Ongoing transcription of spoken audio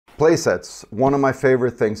Playsets, one of my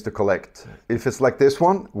favorite things to collect. If it's like this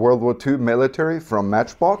one, World War II military from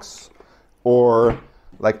Matchbox, or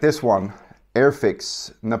like this one,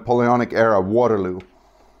 Airfix, Napoleonic era, Waterloo.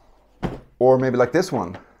 Or maybe like this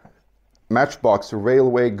one, Matchbox,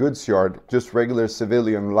 railway goods yard, just regular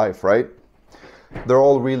civilian life, right? They're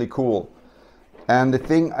all really cool. And the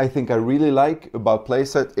thing I think I really like about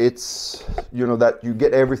playset, it's, you know, that you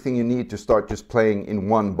get everything you need to start just playing in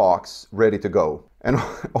one box, ready to go. And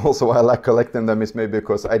also I like collecting them is maybe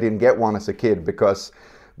because I didn't get one as a kid, because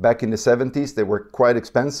back in the 70s they were quite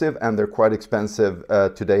expensive, and they're quite expensive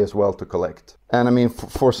today as well to collect. And I mean,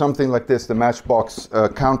 for something like this, the Matchbox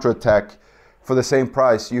counterattack, for the same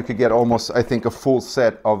price you could get almost, I think, a full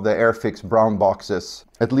set of the Airfix brown boxes,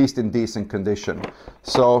 at least in decent condition.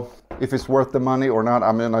 So if it's worth the money or not,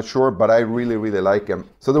 I'm not sure, but I really like them.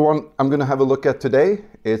 So the one I'm gonna have a look at today,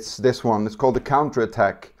 it's this one. It's called the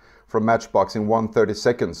counterattack from Matchbox in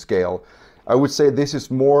 1/32 scale. I would say this is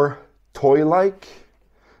more toy-like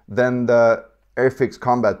than the Airfix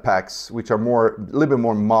Combat Packs, which are a little bit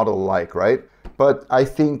more model-like, right? But I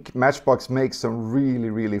think Matchbox makes some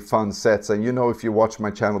really fun sets, and you know, if you watched my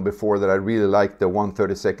channel before, that I really like the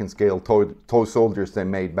 1/32 scale toy soldiers they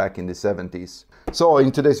made back in the 70s. So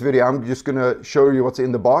in today's video, I'm just gonna show you what's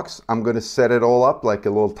in the box. I'm gonna set it all up like a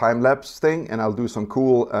little time-lapse thing, and I'll do some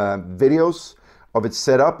cool videos of its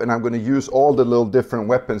setup, and I'm going to use all the little different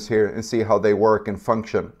weapons here and see how they work and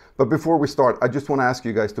function. But before we start, I just want to ask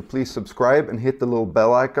you guys to please subscribe and hit the little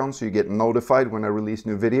bell icon so you get notified when I release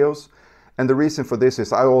new videos. And the reason for this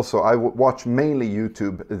is I watch mainly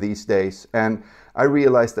YouTube these days, and I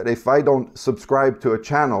realized that if I don't subscribe to a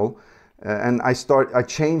channel and I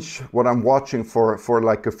change what I'm watching for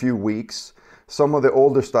like a few weeks, some of the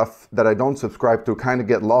older stuff that I don't subscribe to kind of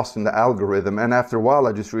get lost in the algorithm. And after a while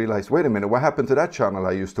I just realized, wait a minute, what happened to that channel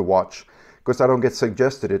I used to watch? Because I don't get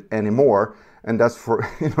suggested it anymore. And that's for,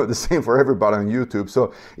 you know, the same for everybody on YouTube.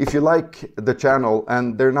 So if you like the channel,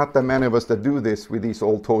 and there are not that many of us that do this with these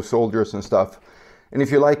old toy soldiers and stuff, and if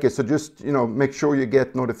you like it, so just, you know, make sure you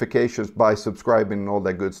get notifications by subscribing and all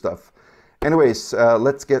that good stuff. Anyways,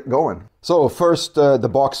 let's get going. So first, the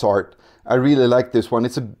box art. I really like this one.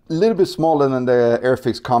 It's a little bit smaller than the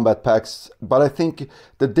Airfix Combat Packs, but I think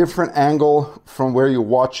the different angle from where you're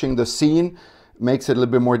watching the scene makes it a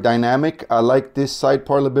little bit more dynamic. I like this side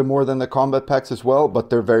part a little bit more than the Combat Packs as well,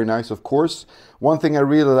 but they're very nice, of course. One thing I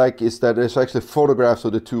really like is that there's actually photographs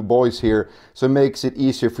of the two boys here, so it makes it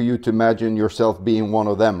easier for you to imagine yourself being one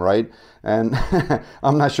of them, right? And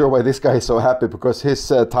I'm not sure why this guy is so happy, because his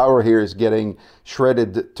tower here is getting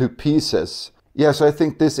shredded to pieces. Yeah, so I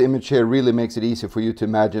think this image here really makes it easy for you to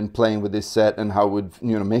imagine playing with this set and how it would,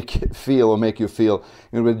 you know, make you feel,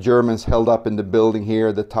 you know, with Germans held up in the building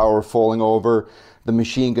here, the tower falling over, the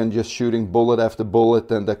machine gun just shooting bullet after bullet,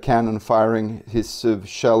 and the cannon firing his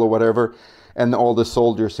shell or whatever, and all the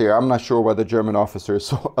soldiers here. I'm not sure why the German officer is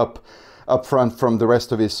so up front from the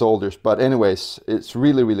rest of his soldiers, but anyways, it's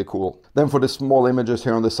really cool. Then for the small images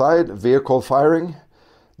here on the side, vehicle firing.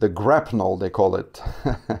 The grapnel, they call it.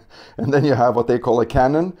 And then you have what they call a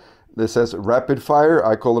cannon. This says rapid fire.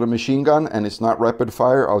 I call it a machine gun, and it's not rapid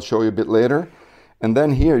fire. I'll show you a bit later. And then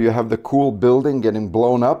here you have the cool building getting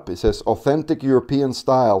blown up. It says authentic European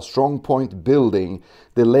style, strong point building,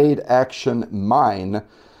 delayed action mine.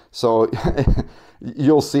 So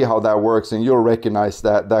you'll see how that works, and you'll recognize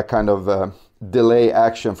that kind of delay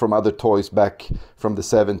action from other toys back from the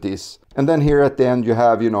 70s. And then here at the end you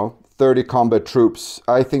have, you know, 30 combat troops.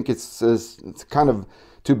 I think it's kind of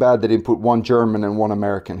too bad they didn't put one German and one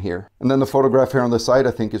American here. And then the photograph here on the side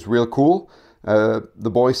I think is real cool. The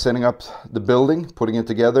boys setting up the building, putting it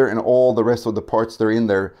together, and all the rest of the parts that are in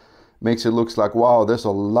there makes it look like, wow, there's a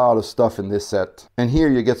lot of stuff in this set. And here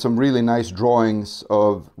you get some really nice drawings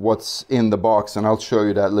of what's in the box, and I'll show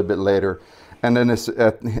you that a little bit later. And then it's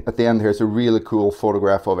at the end here, it's a really cool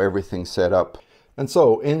photograph of everything set up. And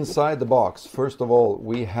so inside the box, first of all,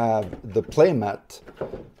 we have the playmat,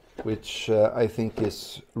 which I think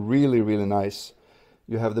is really nice.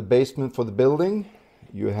 You have the basement for the building,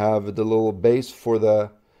 you have the little base for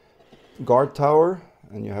the guard tower,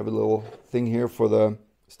 and you have a little thing here for the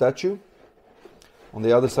statue. On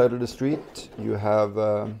the other side of the street you have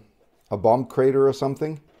a bomb crater or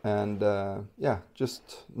something, and yeah,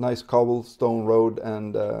 just nice cobblestone road,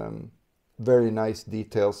 and very nice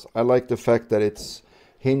details. I like the fact that it's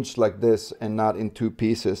hinged like this and not in two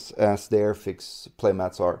pieces as the Airfix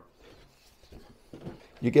playmats are.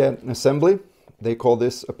 You get an assembly. They call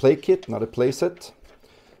this a play kit, not a play set.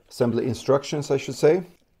 Assembly instructions, I should say.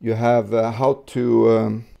 You have how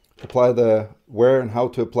to apply the wear and how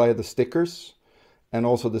to apply the stickers, and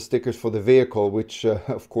also the stickers for the vehicle, which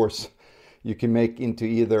of course you can make into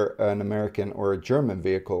either an American or a German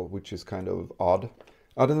vehicle, which is kind of odd.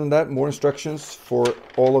 Other than that, more instructions for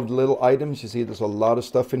all of the little items. You see there's a lot of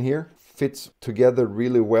stuff in here. Fits together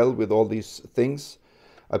really well with all these things.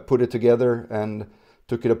 I put it together and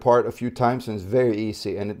took it apart a few times, and it's very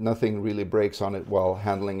easy, and nothing really breaks on it while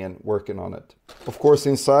handling and working on it. Of course,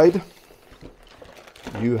 inside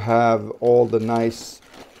you have all the nice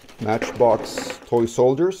Matchbox toy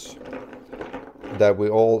soldiers that we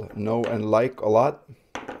all know and like a lot.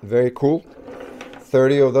 Very cool.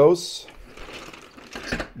 30 of those.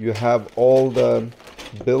 You have all the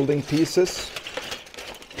building pieces,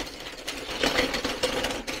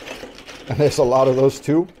 and there's a lot of those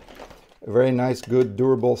too. A very nice, good,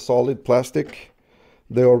 durable, solid plastic.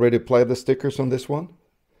 They already applied the stickers on this one.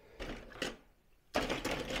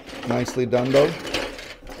 Nicely done though.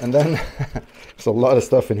 And then there's a lot of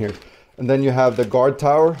stuff in here. And then you have the guard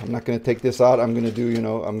tower. I'm not going to take this out. I'm going to do,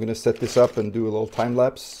 I'm going to set this up and do a little time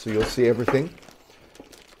lapse so you'll see everything.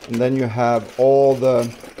 And then you have all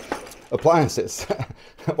the appliances,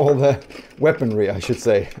 all the weaponry, I should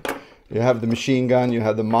say. You have the machine gun, you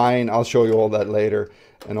have the mine. I'll show you all that later.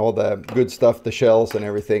 And all the good stuff, the shells and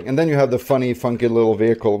everything. And then you have the funny, funky little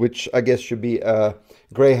vehicle, which I guess should be a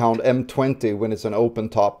Greyhound M20 when it's an open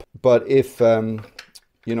top. But if, the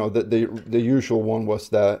usual one was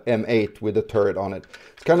the M8 with the turret on it.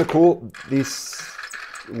 It's kind of cool. These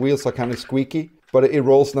wheels are kind of squeaky, but it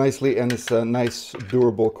rolls nicely, and it's a nice,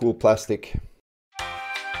 durable, cool plastic.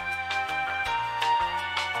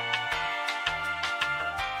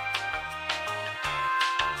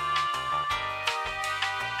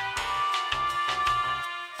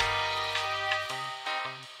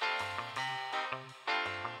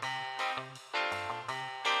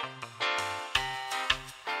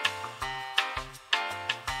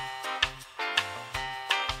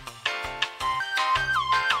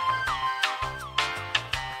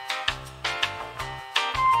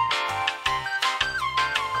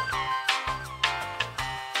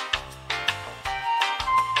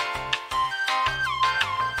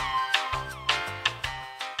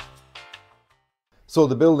 So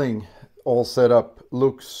the building all set up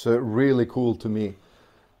looks really cool to me.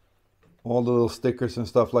 All the little stickers and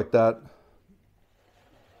stuff like that.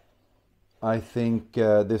 I think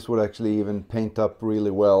this would actually even paint up really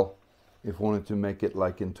well if wanted to make it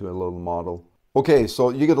like into a little model. Okay, so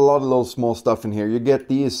you get a lot of little small stuff in here. You get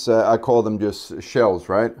these, I call them just shells,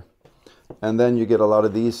 right? And then you get a lot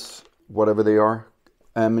of these, whatever they are,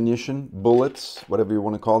 ammunition, bullets, whatever you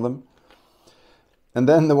want to call them. And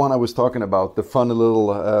then the one I was talking about, the funny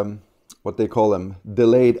little, what they call them,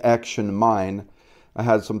 delayed action mine. I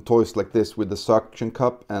had some toys like this with the suction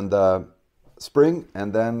cup and the spring,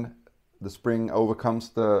 and then the spring overcomes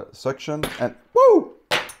the suction and woo!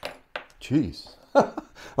 Jeez.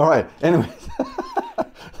 All right, anyways.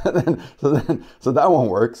 so that one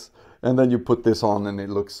works. And then you put this on and it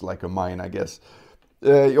looks like a mine, I guess.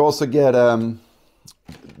 You also get the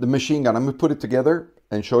machine gun. I'm going to put it together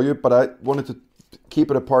and show you, but I wanted to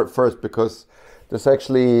keep it apart first because there's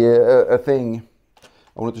actually a thing.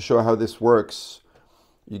 I wanted to show how this works.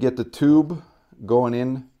 You get the tube going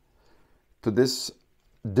in to this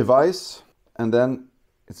device, and then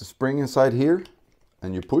it's a spring inside here,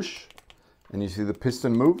 and you push, and you see the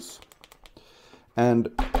piston moves. And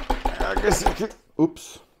I guess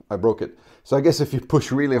oops, I broke it. So I guess if you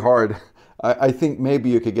push really hard, I think maybe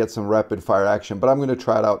you could get some rapid fire action, but I'm going to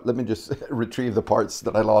try it out. Let me just retrieve the parts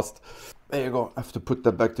that I lost. There you go. I have to put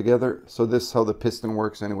that back together. So this is how the piston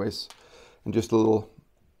works anyways. And just a little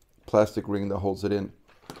plastic ring that holds it in.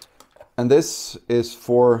 And this is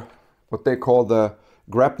for what they call the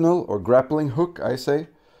grapnel or grappling hook, I say.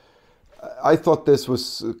 I thought this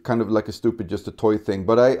was kind of like a stupid, just a toy thing,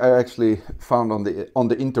 but I actually found on the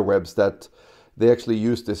interwebs that they actually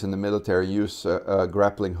use this in the military, use a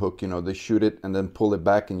grappling hook. They shoot it and then pull it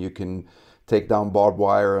back, and you can take down barbed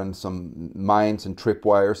wire and some mines and trip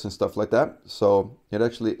wires and stuff like that. So it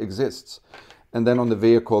actually exists. And then on the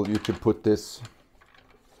vehicle you could put this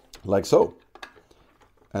like so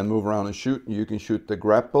and move around and shoot. You can shoot the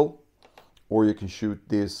grapple, or you can shoot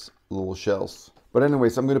these little shells. But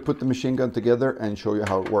anyways, I'm going to put the machine gun together and show you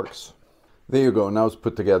how it works. There you go. Now it's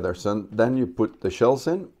put together. So then you put the shells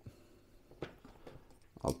in.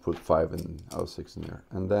 I'll put 5 and 6 in there.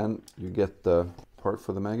 And then you get the part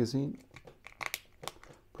for the magazine.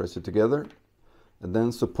 Press it together. And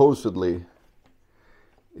then supposedly,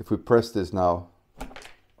 if we press this now,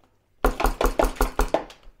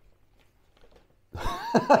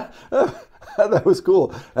 that was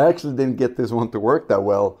cool. I actually didn't get this one to work that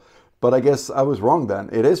well, But I guess I was wrong then.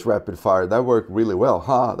 It is rapid fire. That worked really well.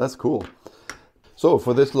 Ha, that's cool. So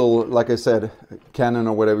for this little, like I said, cannon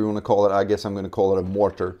or whatever you want to call it, I guess I'm going to call it a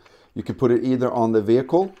mortar. You can put it either on the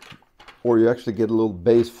vehicle or you actually get a little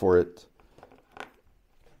base for it.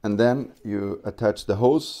 And then you attach the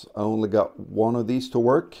hose. I only got one of these to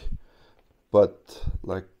work, but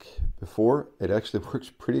like before, it actually works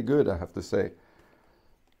pretty good, I have to say.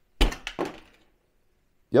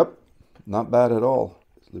 Yep, not bad at all.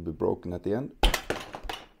 It's a little bit broken at the end.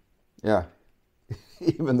 Yeah,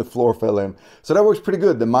 even the floor fell in. So that works pretty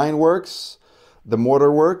good. The mine works, the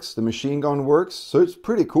mortar works, the machine gun works. So it's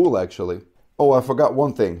pretty cool actually. Oh, I forgot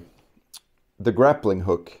one thing. The grappling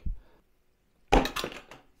hook.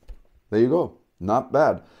 There you go. Not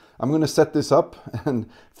bad. I'm going to set this up and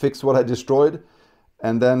fix what I destroyed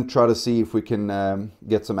and then try to see if we can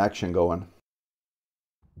get some action going.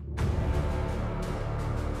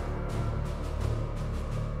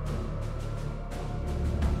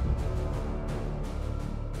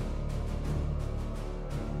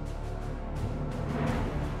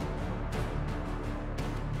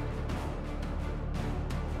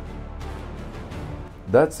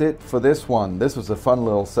 That's it for this one. This was a fun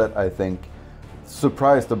little set, I think.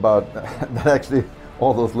 Surprised about that actually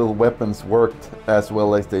all those little weapons worked as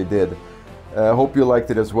well as they did. Hope you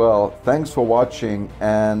liked it as well. Thanks for watching,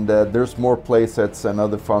 and there's more play sets and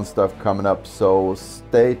other fun stuff coming up, so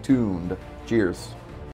stay tuned. Cheers.